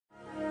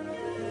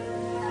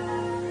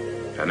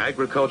an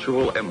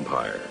agricultural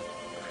empire,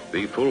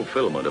 the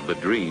fulfillment of the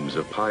dreams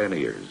of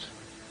pioneers,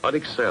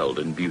 unexcelled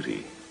in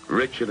beauty,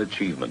 rich in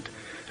achievement,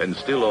 and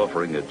still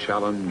offering a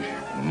challenge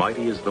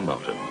mighty as the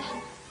mountains.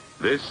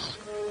 This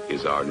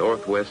is our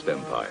Northwest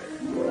Empire.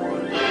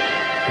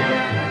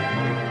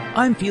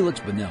 I'm Felix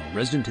Bunnell,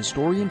 resident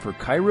historian for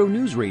Cairo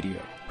News Radio.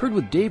 Heard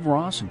with Dave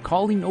Ross and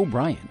Colleen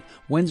O'Brien,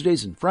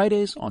 Wednesdays and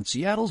Fridays on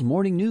Seattle's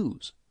Morning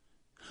News.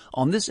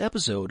 On this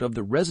episode of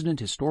the Resident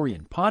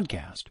Historian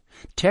podcast,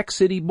 Tech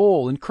City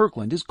Bowl in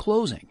Kirkland is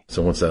closing.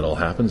 So once that all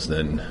happens,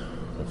 then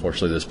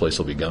unfortunately this place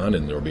will be gone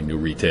and there will be new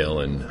retail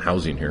and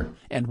housing here.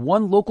 And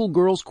one local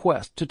girl's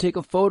quest to take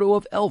a photo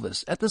of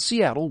Elvis at the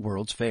Seattle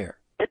World's Fair.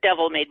 The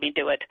devil made me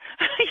do it.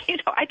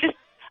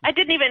 I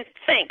didn't even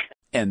think.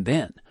 And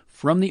then,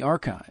 from the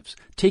archives,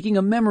 taking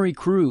a memory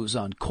cruise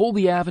on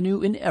Colby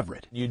Avenue in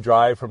Everett. You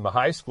drive from the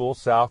high school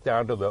south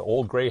down to the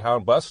old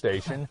Greyhound bus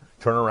station,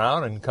 turn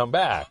around and come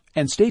back.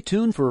 And stay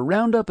tuned for a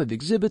roundup of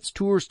exhibits,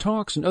 tours,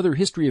 talks, and other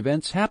history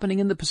events happening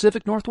in the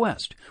Pacific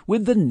Northwest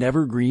with the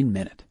Nevergreen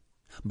Minute.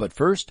 But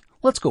first,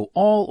 let's go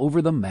all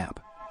over the map.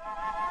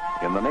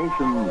 In the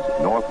nation's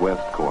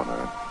northwest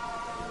corner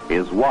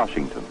is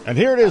Washington. And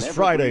here it is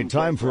Friday,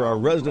 time for our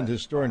resident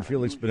historian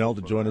Felix Bunnell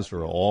to join us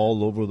for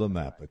All Over the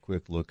Map, a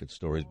quick look at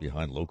stories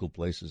behind local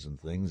places and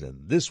things.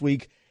 And this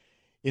week,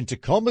 in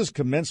Tacoma's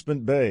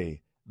Commencement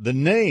Bay, the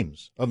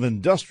names of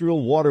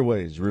industrial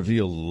waterways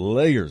reveal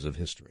layers of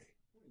history.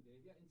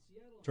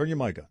 Turn your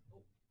mic on.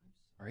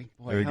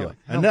 There you go.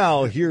 And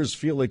now, here's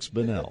Felix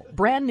Bunnell.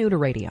 Brand new to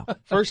radio.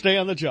 First day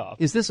on the job.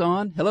 Is this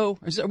on? Hello?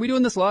 Are we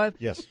doing this live?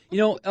 Yes.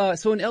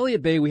 So in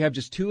Elliott Bay, we have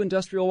just two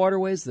industrial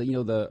waterways.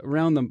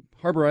 Around the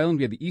Harbor Island,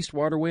 we have the East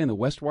Waterway and the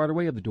West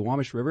Waterway of the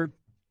Duwamish River.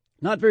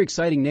 Not very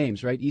exciting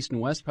names, right? East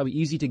and West. Probably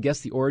easy to guess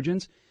the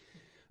origins.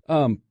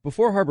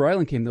 Before Harbor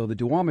Island came, though, the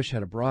Duwamish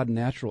had a broad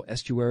natural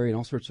estuary and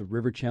all sorts of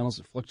river channels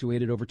that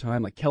fluctuated over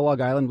time, like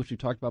Kellogg Island, which we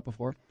talked about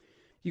before.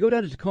 You go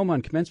down to Tacoma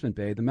on Commencement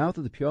Bay, the mouth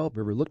of the Puyallup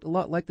River looked a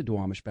lot like the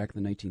Duwamish back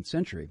in the 19th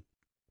century.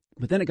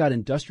 But then it got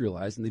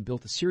industrialized, and they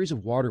built a series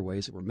of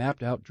waterways that were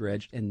mapped out,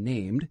 dredged, and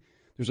named.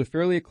 There's a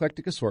fairly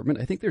eclectic assortment.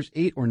 I think there's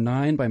 8 or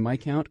 9 by my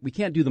count. We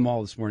can't do them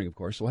all this morning, of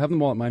course, so we'll have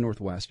them all at My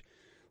Northwest.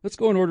 Let's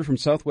go in order from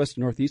southwest to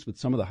northeast with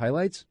some of the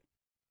highlights.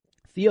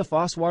 Thea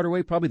Foss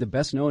Waterway, probably the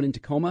best known in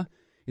Tacoma.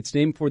 It's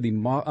named for the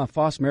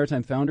Foss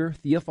Maritime founder,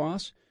 Thea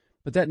Foss.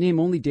 But that name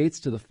only dates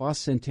to the Foss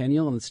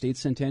Centennial and the State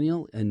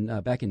Centennial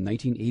back in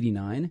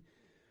 1989.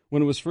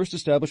 When it was first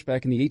established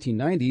back in the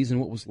 1890s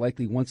in what was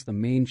likely once the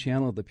main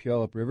channel of the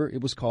Puyallup River,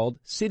 it was called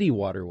City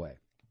Waterway.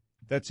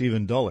 That's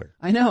even duller.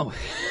 I know.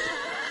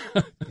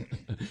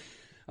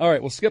 All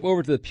right, we'll skip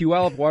over to the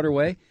Puyallup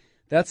Waterway.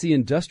 That's the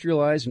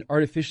industrialized and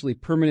artificially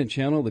permanent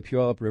channel of the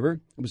Puyallup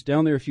River. I was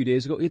down there a few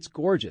days ago. It's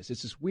gorgeous.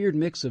 It's this weird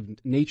mix of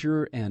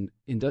nature and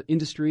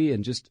industry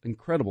and just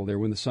incredible there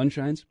when the sun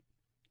shines.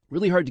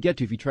 Really hard to get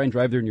to if you try and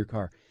drive there in your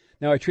car.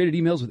 Now, I traded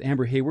emails with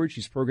Amber Hayward.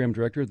 She's program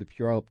director of the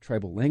Puyallup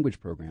Tribal Language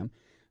Program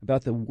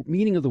about the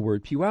meaning of the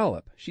word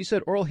Puyallup. She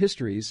said oral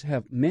histories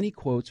have many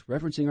quotes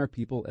referencing our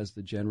people as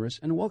the generous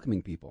and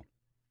welcoming people.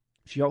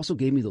 She also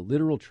gave me the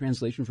literal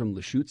translation from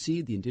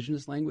Lashutsi, the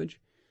indigenous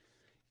language.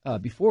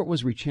 Before it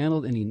was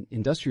rechanneled and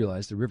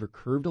industrialized, the river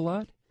curved a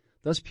lot.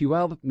 Thus,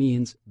 Puyallup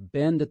means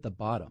bend at the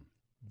bottom.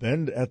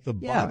 Bend at the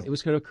bottom. Yeah, it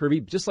was kind of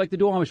curvy, just like the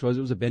Duwamish was.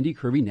 It was a bendy,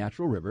 curvy,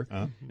 natural river.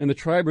 And the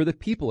tribe are the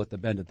people at the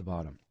bend at the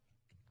bottom.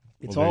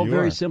 It's all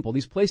very simple.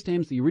 These place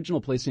names, the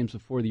original place names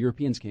before the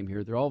Europeans came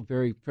here, they're all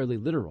fairly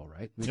literal,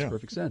 right? Makes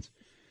perfect sense.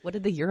 What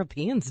did the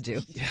Europeans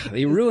do? Yeah,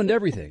 they ruined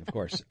everything, of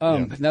course.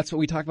 And that's what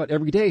we talk about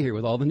every day here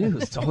with all the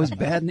news. It's always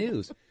bad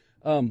news.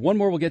 One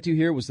more we'll get to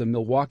here was the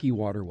Milwaukee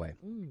Waterway.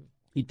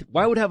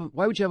 Why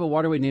would you have a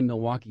waterway named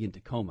Milwaukee in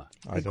Tacoma?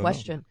 Good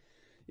question. Know.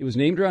 It was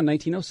named around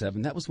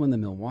 1907. That was when the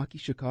Milwaukee,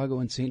 Chicago,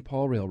 and St.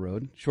 Paul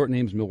Railroad, short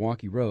name's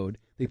Milwaukee Road,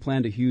 they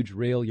planned a huge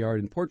rail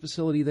yard and port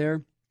facility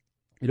there.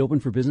 It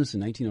opened for business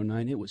in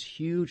 1909. It was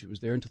huge. It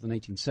was there until the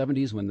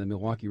 1970s when the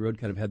Milwaukee Road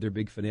kind of had their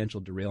big financial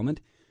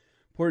derailment.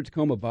 Port of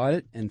Tacoma bought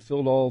it and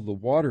filled all the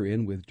water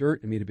in with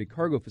dirt and made a big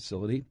cargo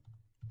facility.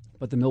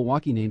 But the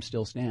Milwaukee name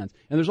still stands.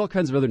 And there's all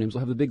kinds of other names.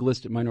 We'll have the big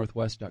list at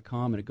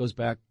mynorthwest.com, and it goes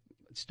back.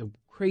 It's a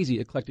crazy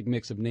eclectic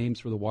mix of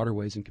names for the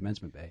waterways in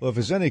Commencement Bay. Well, if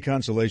it's any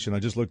consolation, I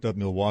just looked up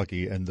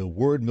Milwaukee, and the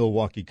word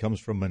Milwaukee comes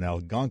from an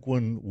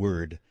Algonquin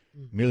word,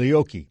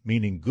 Milioki,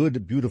 meaning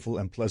good, beautiful,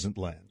 and pleasant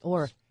land.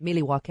 Or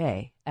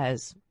Miliwake,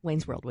 as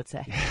Wayne's World would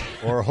say.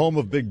 Or home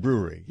of big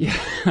brewery. Yeah,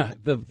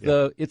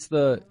 it's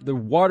the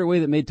waterway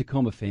that made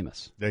Tacoma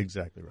famous.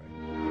 Exactly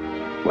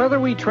right.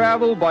 Whether we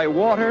travel by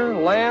water,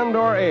 land,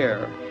 or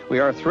air, we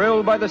are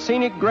thrilled by the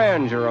scenic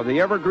grandeur of the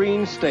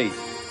evergreen state.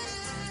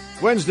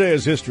 Wednesday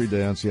is History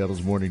Day on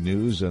Seattle's Morning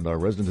News, and our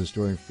resident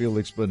historian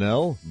Felix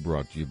Bunnell,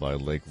 brought to you by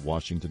Lake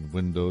Washington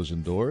Windows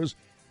and Doors.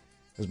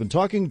 has been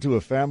talking to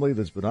a family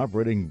that's been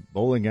operating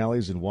bowling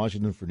alleys in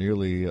Washington for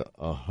nearly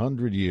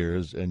 100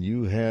 years, and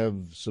you have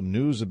some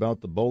news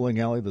about the bowling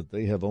alley that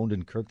they have owned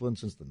in Kirkland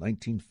since the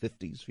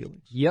 1950s, Felix.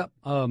 Yep.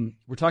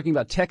 We're talking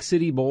about Tech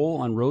City Bowl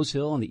on Rose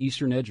Hill on the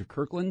eastern edge of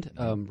Kirkland,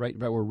 right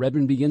where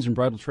Redmond begins and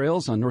Bridle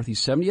Trails on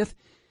Northeast 70th.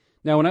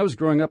 Now, when I was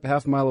growing up a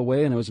half mile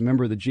away and I was a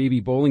member of the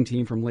JV bowling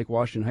team from Lake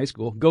Washington High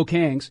School, go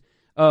Kangs,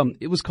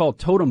 it was called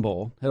Totem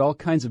Bowl, had all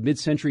kinds of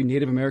mid-century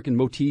Native American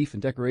motif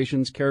and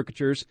decorations,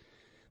 caricatures.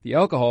 The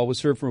alcohol was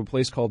served from a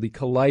place called the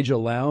Kalijah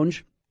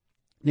Lounge,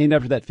 named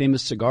after that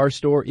famous cigar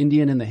store,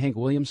 Indian in the Hank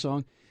Williams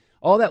song.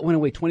 All that went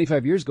away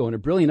 25 years ago in a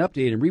brilliant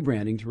update and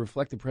rebranding to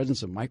reflect the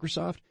presence of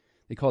Microsoft.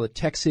 They call it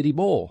Tech City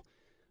Bowl.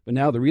 But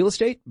now the real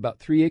estate, about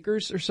 3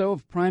 acres or so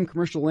of prime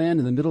commercial land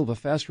in the middle of a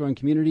fast-growing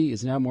community,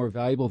 is now more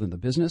valuable than the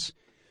business.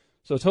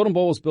 So Totem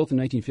Bowl was built in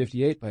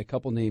 1958 by a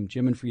couple named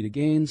Jim and Frida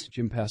Gaines.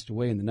 Jim passed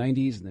away in the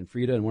 90s, and then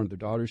Frida and one of their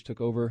daughters took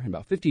over. And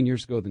about 15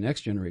 years ago, the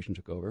next generation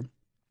took over.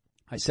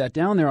 I sat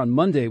down there on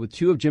Monday with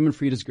two of Jim and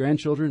Frida's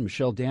grandchildren,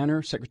 Michelle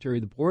Danner, secretary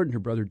of the board, and her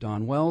brother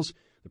Don Wells,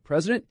 the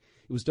president.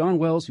 It was Don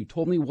Wells who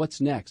told me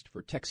what's next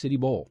for Tech City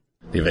Bowl.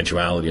 The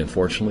eventuality,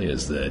 unfortunately,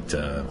 is that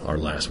our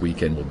last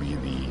weekend will be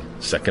the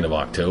 2nd of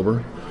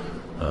October.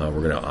 We're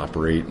going to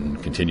operate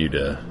and continue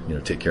to,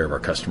 take care of our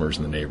customers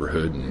in the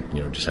neighborhood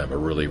and, just have a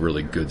really,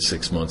 really good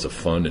 6 months of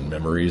fun and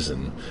memories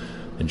and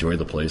enjoy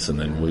the place. And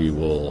then we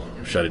will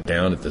shut it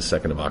down at the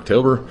 2nd of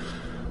October.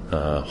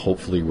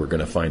 Hopefully we're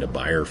going to find a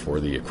buyer for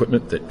the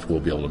equipment that will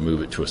be able to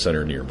move it to a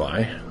center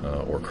nearby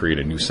or create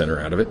a new center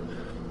out of it.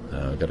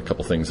 Got a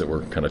couple things that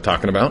we're kind of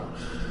talking about.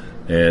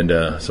 And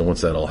so once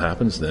that all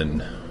happens,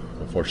 then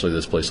unfortunately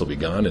this place will be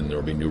gone and there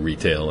will be new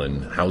retail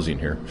and housing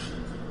here.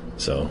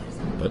 So,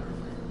 but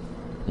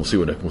we'll see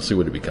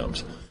what it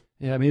becomes.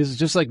 Yeah, I mean, this is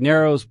just like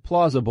Narrow's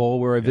Plaza Bowl,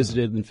 where I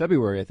visited in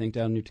February, I think,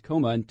 down near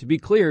Tacoma. And to be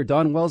clear,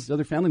 Don Wells and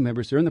other family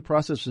members, they're in the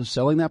process of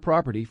selling that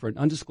property for an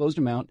undisclosed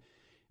amount,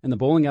 and the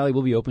bowling alley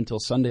will be open until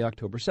Sunday,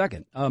 October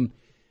 2nd.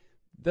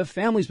 The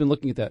family's been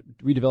looking at that,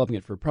 redeveloping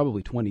it for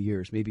probably 20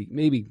 years,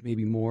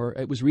 maybe more.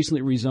 It was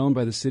recently rezoned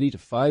by the city to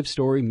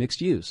 5-story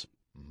mixed use.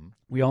 Mm-hmm.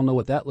 We all know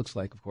what that looks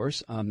like, of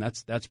course.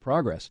 That's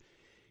progress.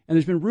 And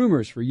there's been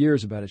rumors for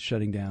years about it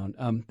shutting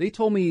down. They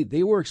told me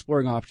they were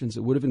exploring options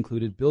that would have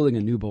included building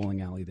a new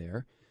bowling alley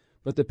there.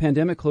 But the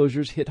pandemic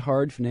closures hit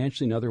hard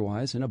financially and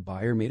otherwise, and a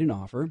buyer made an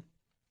offer.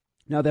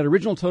 Now, that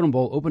original Totem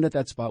Bowl opened at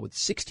that spot with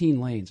 16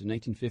 lanes in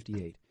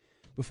 1958.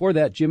 Before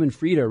that, Jim and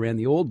Frida ran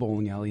the old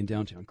bowling alley in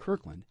downtown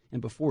Kirkland. And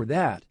before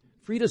that,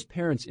 Frida's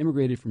parents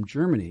immigrated from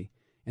Germany,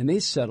 and they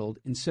settled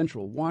in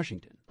central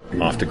Washington.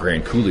 Off to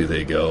Grand Coulee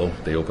they go.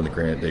 They opened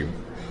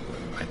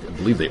I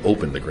believe they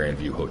opened the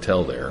Grandview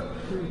Hotel there.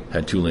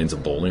 Had 2 lanes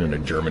of bowling and a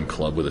German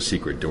club with a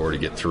secret door to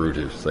get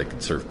through so they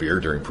could serve beer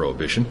during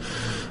Prohibition.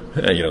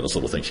 Those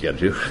little things you got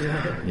to do.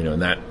 Yeah.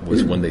 And that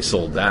was when they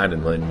sold that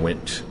and then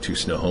went to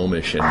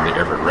Snohomish and the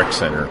Everett Rec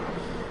Center.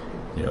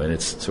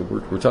 And so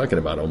we're talking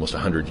about almost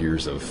 100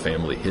 years of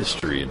family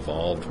history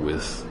involved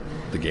with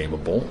the game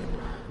of bowling.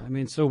 I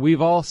mean, so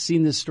we've all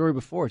seen this story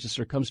before. It just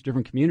sort of comes to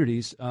different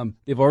communities.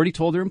 They've already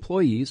told their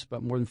employees,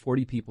 about more than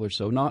 40 people or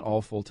so, not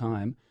all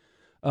full-time,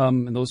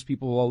 and those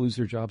people will all lose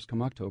their jobs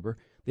come October.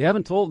 They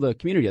haven't told the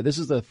community yet. This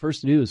is the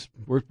first news.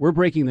 We're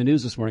breaking the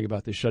news this morning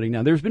about this shutting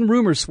down. There's been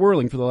rumors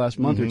swirling for the last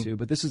month or two,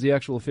 but this is the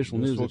actual official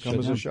news. This will come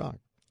as a shock.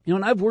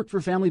 And I've worked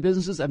for family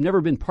businesses. I've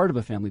never been part of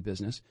a family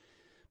business.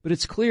 But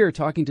it's clear,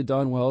 talking to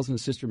Don Wells and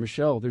his sister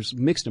Michelle, there's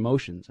mixed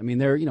emotions. I mean,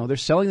 they're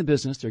selling the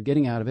business, they're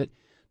getting out of it.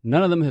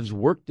 None of them has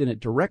worked in it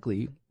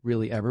directly,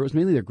 really, ever. It was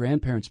mainly their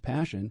grandparents'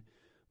 passion.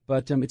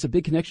 But it's a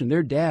big connection.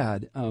 Their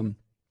dad,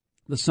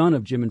 the son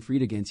of Jim and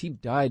Frida Gaines, he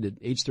died at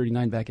age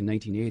 39 back in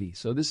 1980.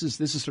 So this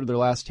is sort of their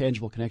last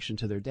tangible connection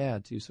to their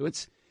dad, too. So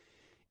it's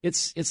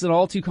an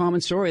all too common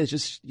story. It's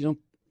just, I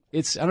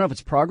don't know if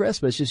it's progress,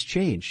 but it's just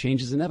change.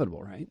 Change is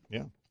inevitable, right?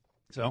 Yeah.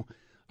 So,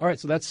 all right,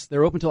 so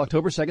they're open till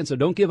October 2nd, so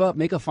don't give up.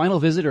 Make a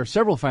final visit or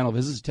several final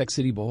visits to Tech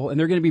City Bowl, and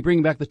they're going to be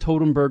bringing back the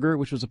Totem Burger,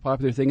 which was a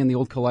popular thing in the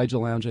old Kalijah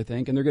Lounge, I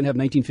think, and they're going to have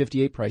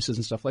 1958 prices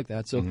and stuff like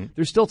that. So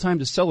there's still time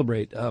to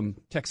celebrate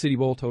Tech City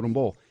Bowl, Totem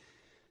Bowl.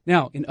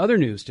 Now, in other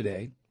news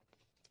today,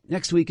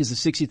 next week is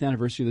the 60th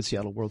anniversary of the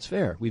Seattle World's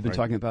Fair. We've been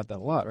talking about that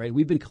a lot, right?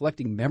 We've been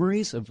collecting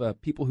memories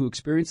of people who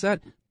experienced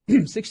that.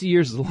 60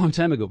 years is a long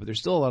time ago, but there's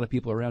still a lot of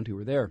people around who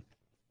were there.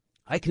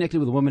 I connected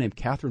with a woman named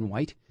Catherine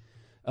White.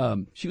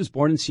 She was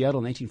born in Seattle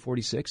in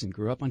 1946 and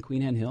grew up on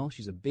Queen Anne Hill.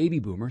 She's a baby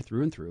boomer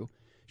through and through.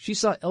 She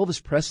saw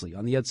Elvis Presley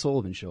on the Ed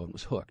Sullivan Show and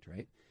was hooked,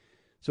 right?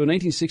 So in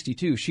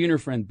 1962, she and her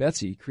friend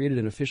Betsy created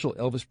an official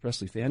Elvis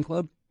Presley fan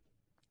club.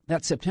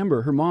 That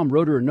September, her mom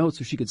wrote her a note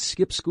so she could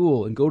skip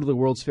school and go to the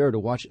World's Fair to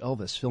watch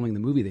Elvis filming the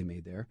movie they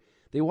made there.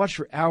 They watched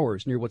for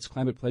hours near what's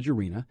Climate Pledge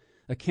Arena.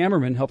 A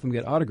cameraman helped them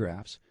get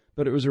autographs,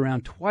 but it was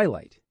around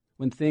twilight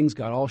when things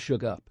got all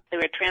shook up. They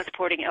were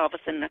transporting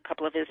Elvis and a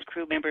couple of his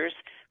crew members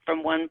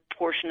from one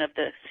portion of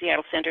the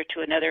Seattle Center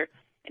to another,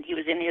 and he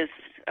was in his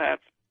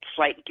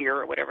flight gear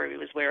or whatever he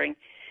was wearing.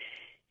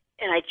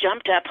 And I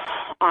jumped up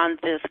on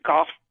this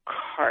golf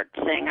cart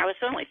thing. I was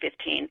only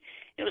 15,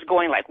 It was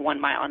going like 1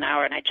 mile an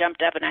hour, and I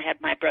jumped up, and I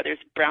had my brother's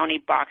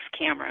Brownie box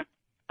camera,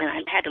 and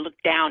I had to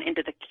look down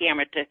into the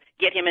camera to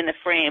get him in the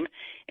frame,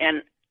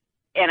 and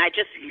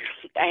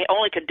I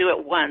only could do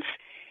it once,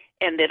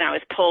 and then I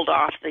was pulled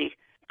off the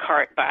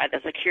cart by the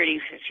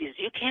security. She says,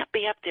 "You can't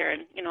be up there,"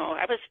 and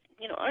I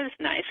was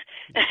nice.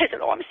 And I said,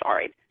 "Oh, I'm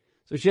sorry."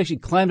 So she actually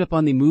climbed up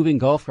on the moving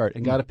golf cart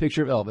and got a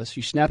picture of Elvis.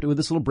 She snapped it with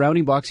this little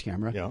Brownie box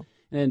camera. Yeah.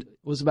 And it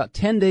was about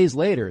 10 days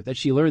later that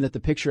she learned that the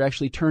picture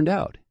actually turned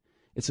out.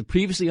 It's a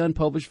previously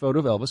unpublished photo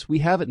of Elvis. We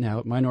have it now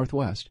at My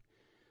Northwest.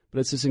 But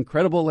it's this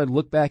incredible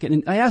look back.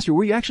 And I asked her,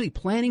 were you actually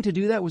planning to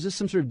do that? Was this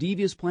some sort of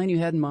devious plan you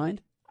had in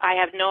mind? I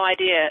have no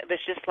idea. It was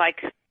just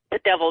like the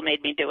devil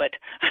made me do it.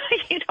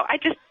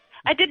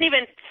 I didn't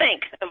even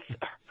think of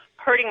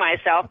hurting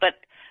myself. But,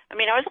 I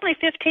mean, I was only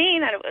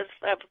 15, and it was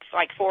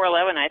like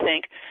 4'11", I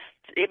think.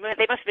 They must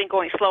have been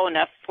going slow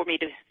enough for me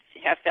to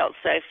have felt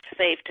safe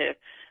to,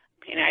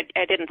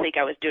 I didn't think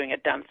I was doing a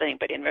dumb thing,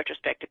 but in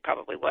retrospect, it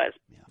probably was.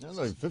 Yeah. As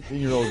a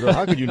 15-year-old girl,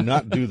 how could you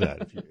not do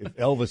that if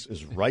Elvis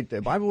is right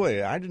there? By the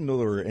way, I didn't know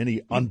there were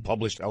any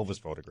unpublished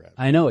Elvis photographs.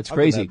 I know, it's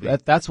crazy.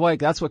 That's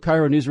what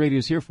Cairo News Radio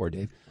is here for,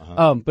 Dave.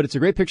 Uh-huh. But it's a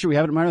great picture. We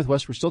have it at My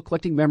Northwest. We're still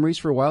collecting memories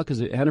for a while because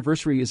the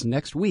anniversary is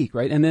next week,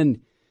 right? And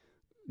then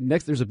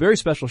there's a very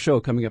special show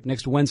coming up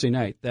next Wednesday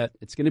night that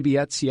it's going to be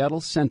at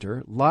Seattle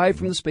Center, live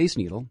from the Space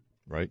Needle.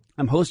 Right.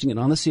 I'm hosting it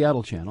on the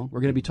Seattle channel.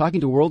 We're going to be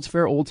talking to World's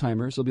Fair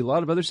old-timers. There'll be a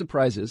lot of other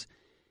surprises,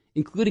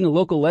 including a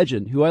local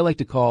legend who I like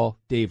to call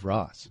Dave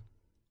Ross.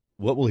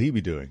 What will he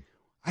be doing?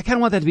 I kind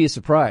of want that to be a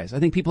surprise. I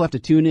think people have to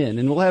tune in,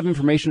 and we'll have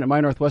information at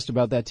My Northwest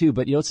about that too.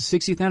 But, it's the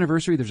 60th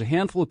anniversary. There's a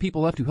handful of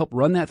people left who help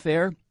run that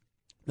fair.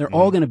 They're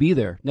all going to be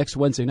there next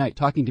Wednesday night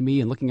talking to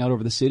me and looking out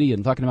over the city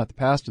and talking about the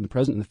past and the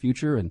present and the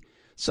future and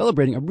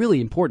celebrating a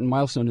really important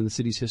milestone in the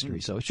city's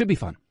history. So it should be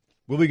fun.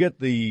 Will we get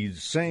the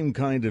same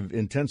kind of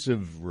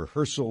intensive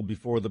rehearsal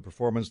before the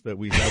performance that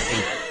we have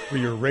for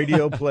your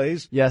radio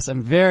plays? Yes,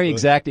 I'm very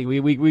exacting.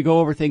 We go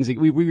over things.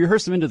 We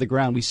rehearse them into the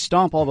ground. We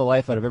stomp all the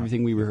life out of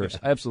everything we rehearse.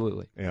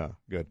 Absolutely. Yeah,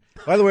 good.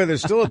 By the way,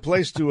 there's still a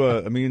place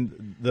to,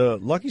 the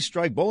Lucky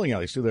Strike bowling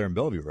alley is still there in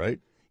Bellevue,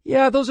 right?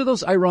 Yeah, those are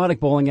those ironic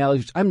bowling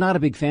alleys, which I'm not a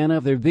big fan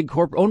of. They're big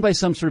corporate, owned by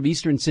some sort of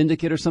Eastern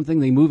syndicate or something.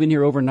 They move in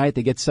here overnight.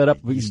 They get set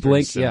up. We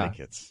blink.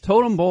 Syndicates. Yeah.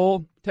 Totem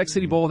Bowl, Tech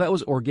City Bowl. That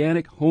was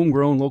organic,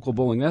 homegrown, local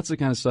bowling. That's the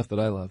kind of stuff that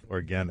I love.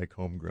 Organic,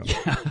 homegrown.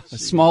 Yeah, a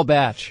small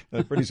batch.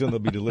 Pretty soon they'll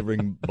be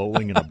delivering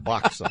bowling in a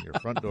box on your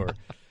front door.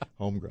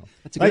 Homegrown.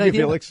 That's a good idea. Thank you,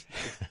 Felix.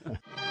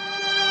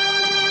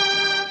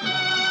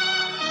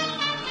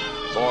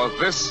 For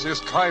this is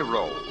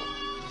Cairo,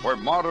 where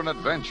modern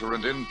adventure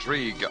and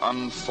intrigue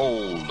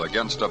unfold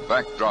against a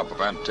backdrop of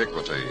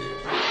antiquity.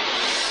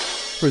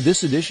 For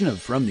this edition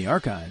of From the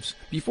Archives,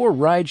 before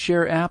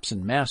rideshare apps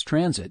and mass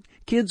transit,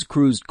 kids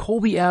cruised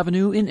Colby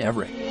Avenue in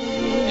Everett.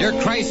 Your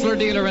Chrysler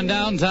dealer in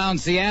downtown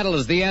Seattle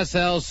is the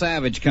S.L.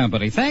 Savage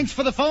Company. Thanks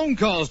for the phone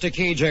calls to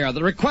KJR.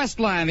 The request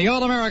line, the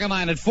All-American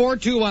line at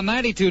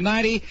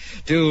 421-9290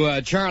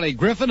 to Charlie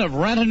Griffin of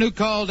Renton who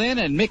called in,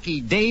 and Mickey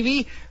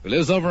Davey, who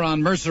lives over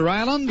on Mercer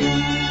Island.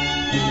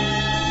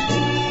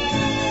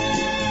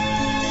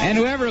 And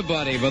to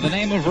everybody by the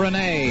name of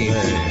Renee. All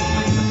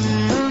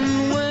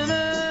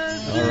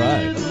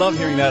right. I love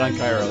hearing that on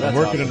Cairo. That's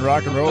working awesome. in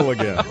rock and roll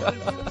again.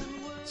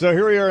 So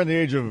here we are in the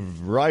age of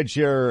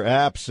rideshare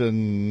apps,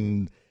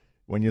 and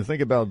when you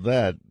think about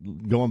that,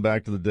 going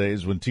back to the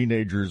days when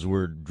teenagers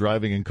were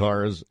driving in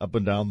cars up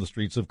and down the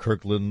streets of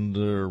Kirkland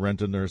or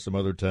Renton or some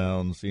other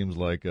town, seems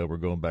like we're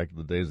going back to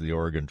the days of the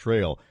Oregon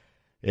Trail.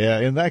 Yeah,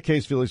 in that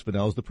case, Felix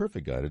Bunnell is the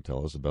perfect guy to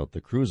tell us about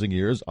the cruising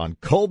years on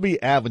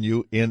Colby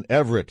Avenue in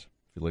Everett.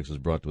 Felix is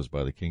brought to us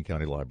by the King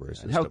County Library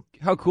System.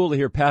 How cool to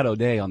hear Pat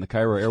O'Day on the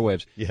Cairo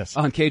airwaves. Yes.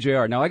 On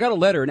KJR. Now, I got a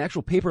letter, an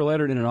actual paper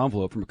letter in an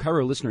envelope from a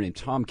Cairo listener named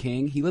Tom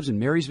King. He lives in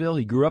Marysville.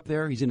 He grew up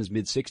there. He's in his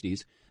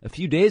mid-60s. A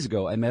few days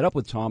ago, I met up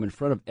with Tom in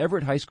front of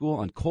Everett High School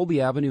on Colby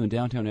Avenue in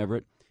downtown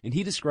Everett, and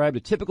he described a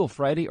typical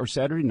Friday or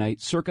Saturday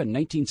night circa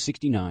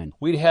 1969.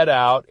 We'd head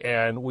out,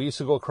 and we used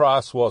to go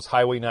across, it's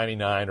Highway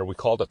 99, or we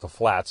called it the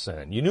Flats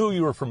then. You knew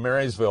you were from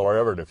Marysville or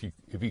Everett if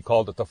you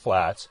called it the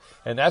Flats,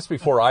 and that's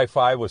before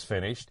I-5 was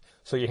finished.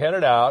 So you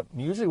headed out, and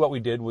usually what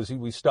we did was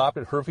we stopped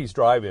at Herfy's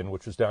Drive-In,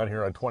 which was down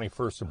here on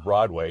 21st and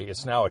Broadway.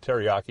 It's now a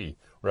teriyaki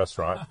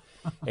restaurant.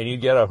 And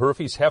you'd get a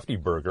Herfy's Hefty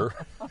Burger,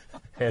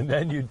 and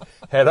then you'd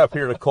head up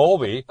here to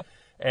Colby,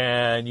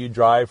 and you'd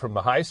drive from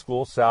the high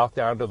school south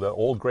down to the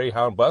old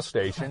Greyhound bus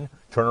station,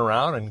 turn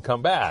around, and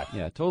come back.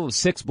 Yeah, a total of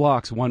 6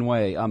 blocks one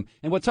way. And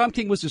what Tom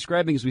King was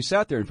describing as we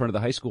sat there in front of the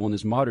high school in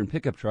his modern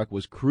pickup truck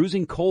was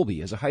cruising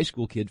Colby as a high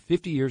school kid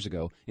 50 years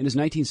ago in his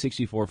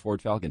 1964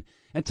 Ford Falcon.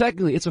 And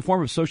technically, it's a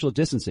form of social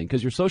distancing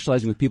because you're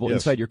socializing with people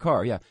inside your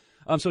car, yeah.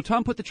 So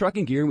Tom put the truck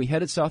in gear, and we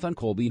headed south on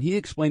Colby, and he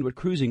explained what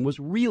cruising was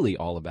really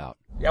all about.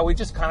 Yeah, we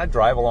just kind of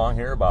drive along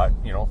here about,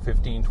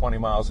 15, 20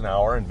 miles an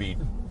hour and be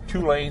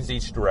 2 lanes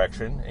each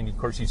direction. And, of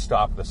course, you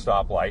stop at the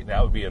stoplight, and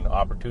that would be an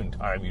opportune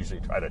time usually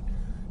to try to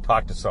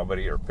talk to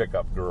somebody or pick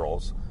up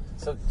girls.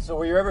 So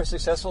were you ever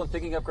successful in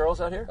picking up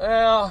girls out here?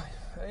 Well,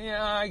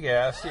 Yeah, I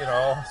guess,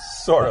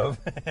 sort of.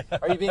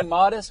 Are you being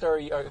modest, or are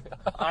you?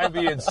 I'm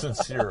being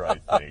sincere,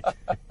 I think.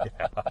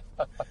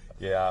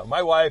 Yeah.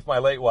 My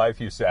late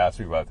wife, used to ask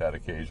me about that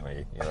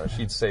occasionally.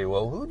 She'd say,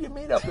 "Well, who'd you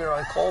meet up there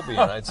on Colby?"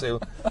 And I'd say,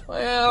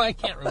 "Well, I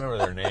can't remember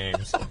their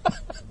names."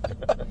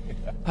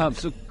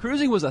 So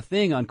cruising was a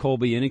thing on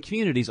Colby and in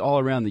communities all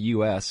around the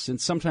U.S.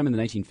 since sometime in the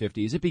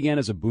 1950s. It began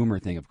as a boomer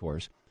thing, of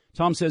course.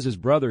 Tom says his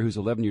brother, who's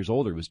 11 years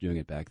older, was doing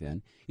it back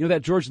then.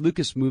 That George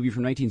Lucas movie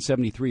from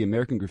 1973,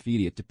 American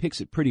Graffiti, it depicts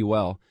it pretty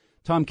well.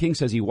 Tom King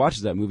says he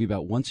watches that movie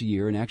about once a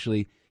year, and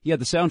actually he had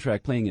the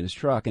soundtrack playing in his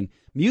truck. And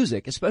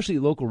music, especially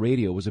local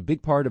radio, was a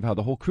big part of how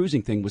the whole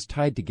cruising thing was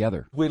tied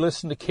together. We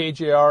listened to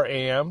KJR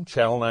AM,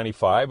 Channel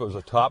 95. It was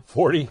a top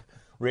 40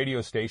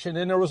 radio station.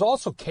 And there was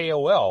also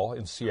KOL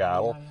in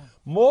Seattle.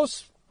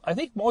 I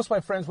think most of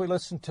my friends, we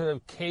listened to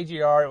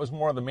KGR. It was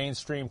more of the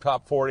mainstream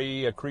top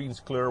 40,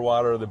 Creedence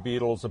Clearwater, the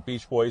Beatles, the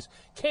Beach Boys.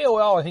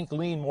 KOL, I think,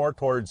 leaned more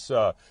towards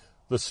the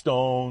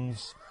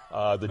Stones,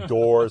 the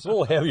Doors, a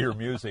little heavier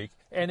music.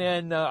 And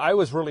then I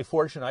was really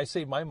fortunate. I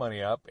saved my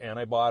money up, and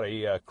I bought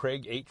a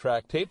Craig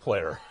 8-track tape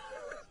player.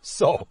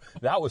 So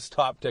that was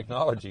top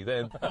technology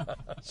then.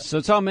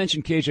 So Tom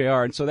mentioned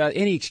KJR, and so that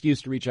any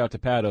excuse to reach out to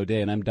Pat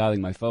O'Day, and I'm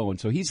dialing my phone.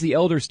 So he's the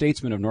elder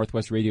statesman of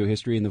Northwest radio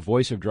history and the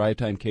voice of drive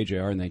time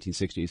KJR in the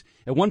 1960s.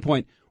 At one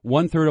point,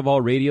 1/3 of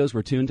all radios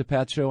were tuned to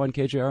Pat's show on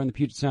KJR in the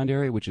Puget Sound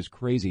area, which is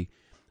crazy.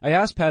 I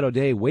asked Pat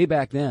O'Day way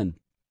back then,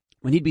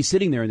 when he'd be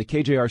sitting there in the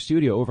KJR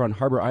studio over on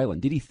Harbor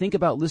Island, did he think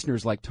about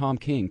listeners like Tom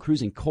King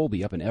cruising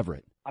Colby up in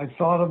Everett? I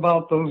thought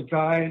about those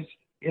guys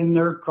in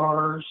their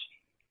cars,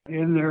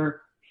 in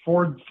their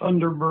Ford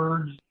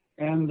Thunderbirds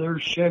and their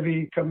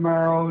Chevy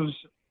Camaros,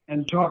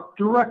 and talked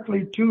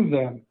directly to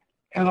them.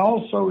 And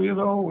also,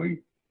 we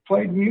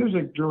played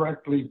music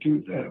directly to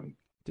them.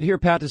 To hear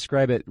Pat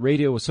describe it,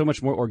 radio was so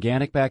much more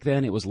organic back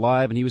then. It was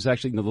live, and he was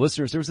actually, the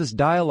listeners, there was this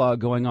dialogue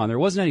going on. There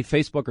wasn't any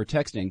Facebook or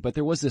texting, but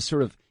there was this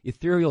sort of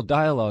ethereal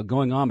dialogue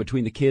going on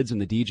between the kids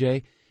and the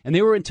DJ. And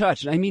they were in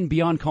touch, and I mean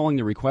beyond calling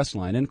the request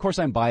line. And, of course,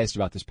 I'm biased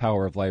about this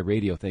power of live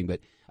radio thing,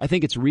 but I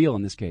think it's real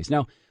in this case.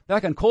 Now,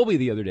 back on Colby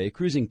the other day,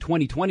 cruising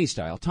 2020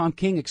 style, Tom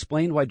King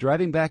explained why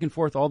driving back and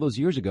forth all those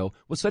years ago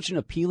was such an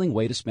appealing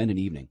way to spend an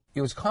evening.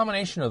 It was a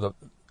combination of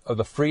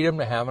the freedom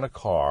to have in a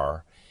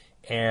car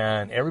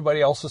and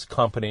everybody else's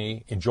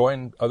company,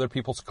 enjoying other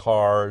people's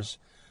cars,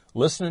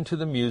 listening to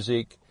the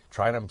music,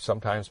 trying to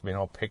sometimes,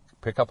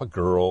 pick up a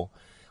girl.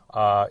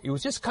 It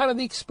was just kind of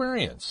the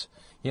experience.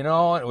 It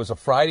was a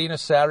Friday and a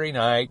Saturday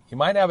night. You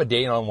might have a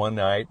date on one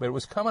night, but it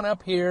was coming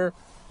up here.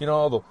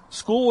 The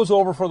school was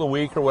over for the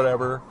week or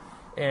whatever,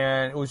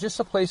 and it was just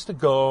a place to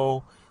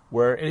go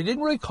and it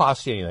didn't really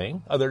cost you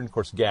anything other than, of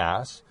course,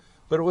 gas,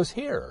 but it was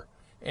here.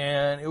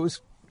 And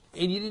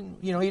you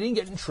didn't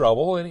get in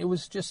trouble, and it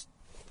was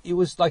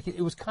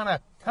kind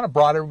of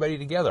brought everybody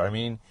together.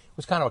 It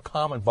was kind of a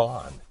common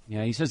bond.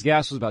 Yeah, he says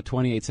gas was about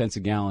 28 cents a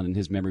gallon in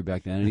his memory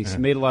back then, and he's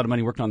made a lot of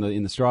money working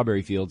in the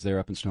strawberry fields there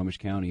up in Snohomish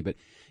County. But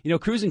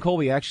cruising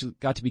Colby actually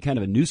got to be kind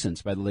of a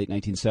nuisance by the late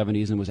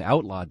 1970s and was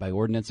outlawed by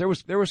ordinance. There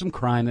was some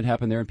crime that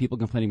happened there and people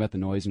complaining about the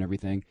noise and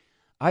everything.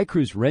 I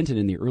cruised Renton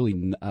in the early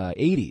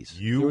 80s.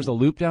 There was a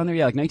loop down there,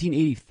 like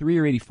 1983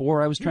 or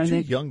 84. I was trying to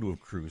think. You're too young to have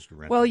cruised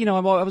Renton. Well,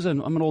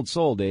 I'm an old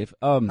soul, Dave.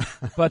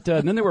 But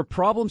then there were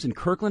problems in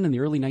Kirkland in the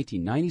early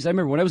 1990s. I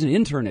remember when I was an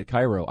intern at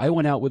Cairo, I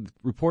went out with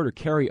reporter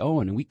Carrie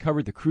Owen, and we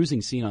covered the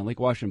cruising scene on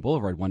Lake Washington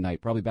Boulevard one night,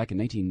 probably back in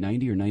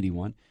 1990 or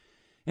 91.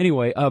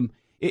 Anyway,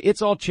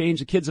 it's all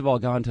changed. The kids have all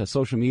gone to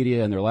social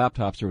media and their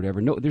laptops or whatever.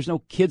 No, there's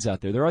no kids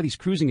out there. There are these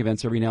cruising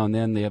events every now and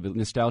then. They have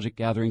nostalgic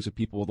gatherings of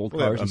people with old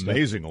cars. And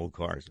amazing old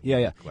cars.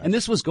 Yeah. And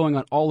this was going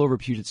on all over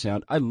Puget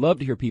Sound. I love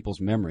to hear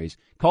people's memories.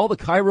 Call the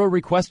Cairo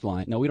request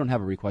line. No, we don't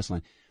have a request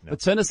line. No.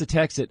 But send us a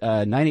text at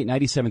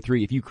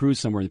 98973 if you cruise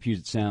somewhere in the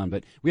Puget Sound.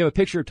 But we have a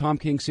picture of Tom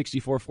King's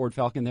 64 Ford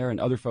Falcon there and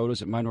other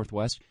photos at My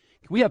Northwest.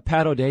 Can we have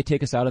Pat O'Day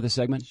take us out of this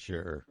segment?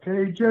 Sure.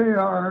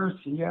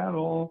 KJR,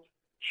 Seattle,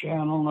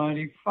 Channel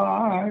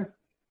 95.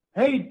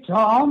 Hey,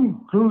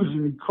 Tom,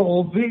 cruising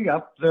Colby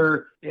up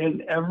there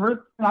in Everett.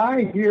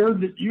 I hear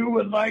that you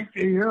would like to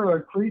hear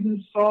a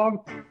Creedence song.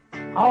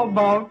 How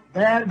about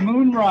Bad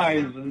Moon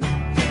Rising?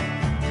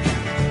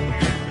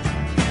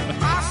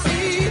 I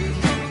see the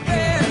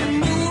bad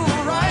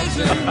moon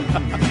rising.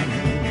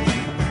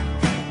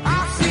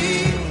 I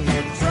see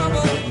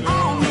trouble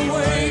on the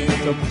way.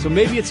 So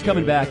maybe it's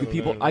coming back with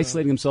people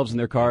isolating themselves in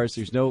their cars.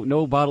 There's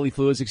no bodily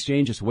fluids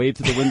exchange. Just wave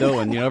to the window,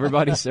 and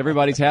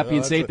everybody's happy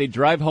and safe. They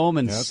drive home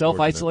and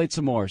self-isolate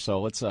some more.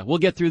 So we'll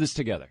get through this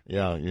together.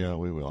 Yeah,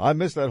 we will. I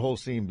missed that whole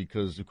scene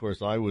because, of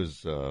course, I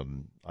was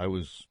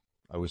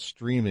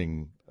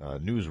streaming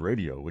news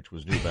radio, which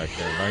was new back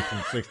then,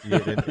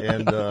 1968,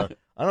 and I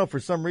don't know, for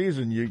some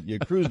reason you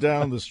cruise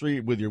down the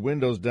street with your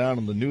windows down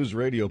and the news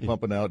radio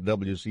pumping out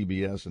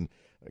WCBS, and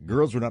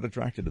girls were not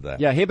attracted to that.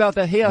 Yeah, how about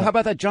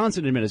that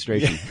Johnson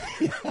administration?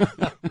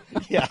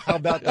 Yeah, how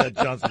about that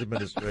Johnson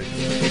administration?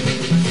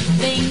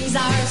 Things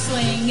are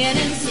swinging in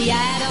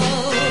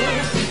Seattle.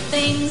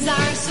 Things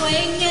are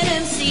swinging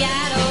in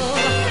Seattle.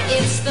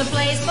 It's the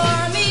place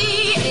for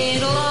me.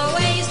 It'll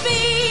always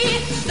be.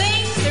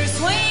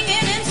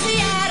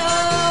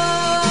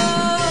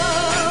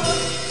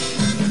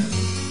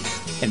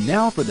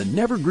 Now for the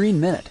Never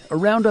Green Minute, a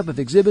roundup of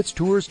exhibits,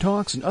 tours,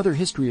 talks, and other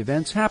history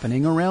events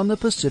happening around the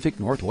Pacific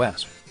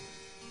Northwest.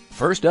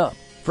 First up,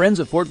 Friends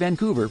of Fort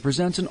Vancouver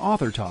presents an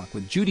author talk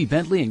with Judy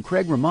Bentley and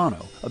Craig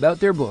Romano about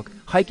their book,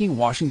 Hiking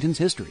Washington's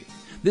History,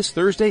 this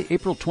Thursday,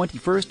 April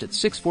 21st at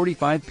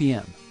 6:45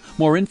 p.m.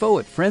 More info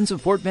at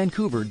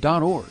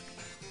friendsoffortvancouver.org.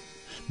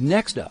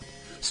 Next up,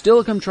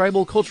 Steilacoom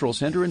Tribal Cultural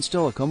Center in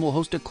Steilacoom will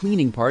host a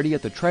cleaning party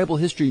at the Tribal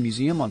History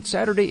Museum on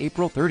Saturday,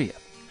 April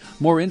 30th.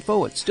 More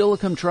info at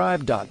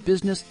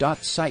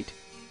steilacoomtribe.business.site.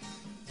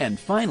 And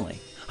finally,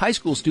 high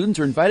school students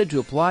are invited to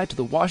apply to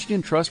the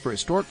Washington Trust for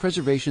Historic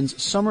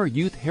Preservation's Summer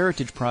Youth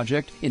Heritage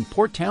Project in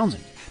Port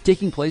Townsend,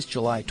 taking place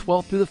July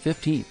 12th through the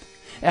 15th.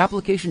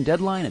 Application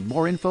deadline and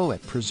more info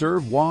at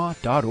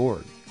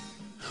preservewa.org.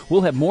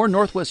 We'll have more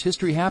Northwest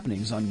history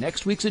happenings on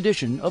next week's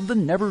edition of the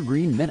Never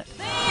Green Minute.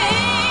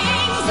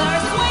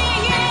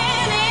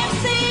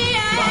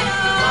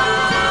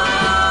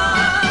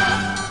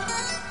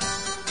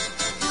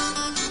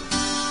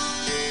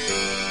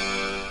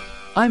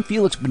 I'm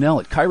Felix Bunnell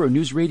at Cairo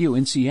News Radio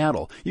in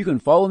Seattle. You can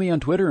follow me on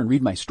Twitter and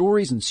read my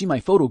stories and see my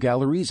photo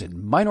galleries at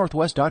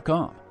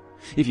mynorthwest.com.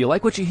 If you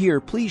like what you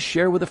hear, please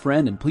share with a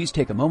friend and please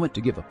take a moment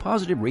to give a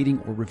positive rating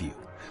or review.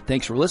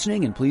 Thanks for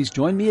listening, and please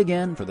join me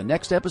again for the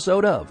next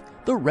episode of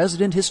The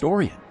Resident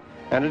Historian.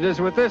 And it is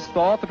with this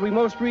thought that we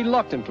most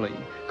reluctantly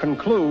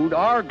conclude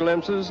our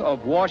glimpses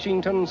of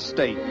Washington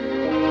State.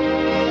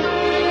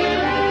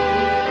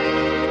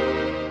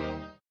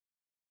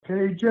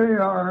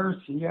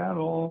 KJR,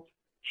 Seattle,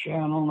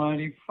 Channel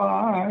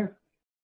 95.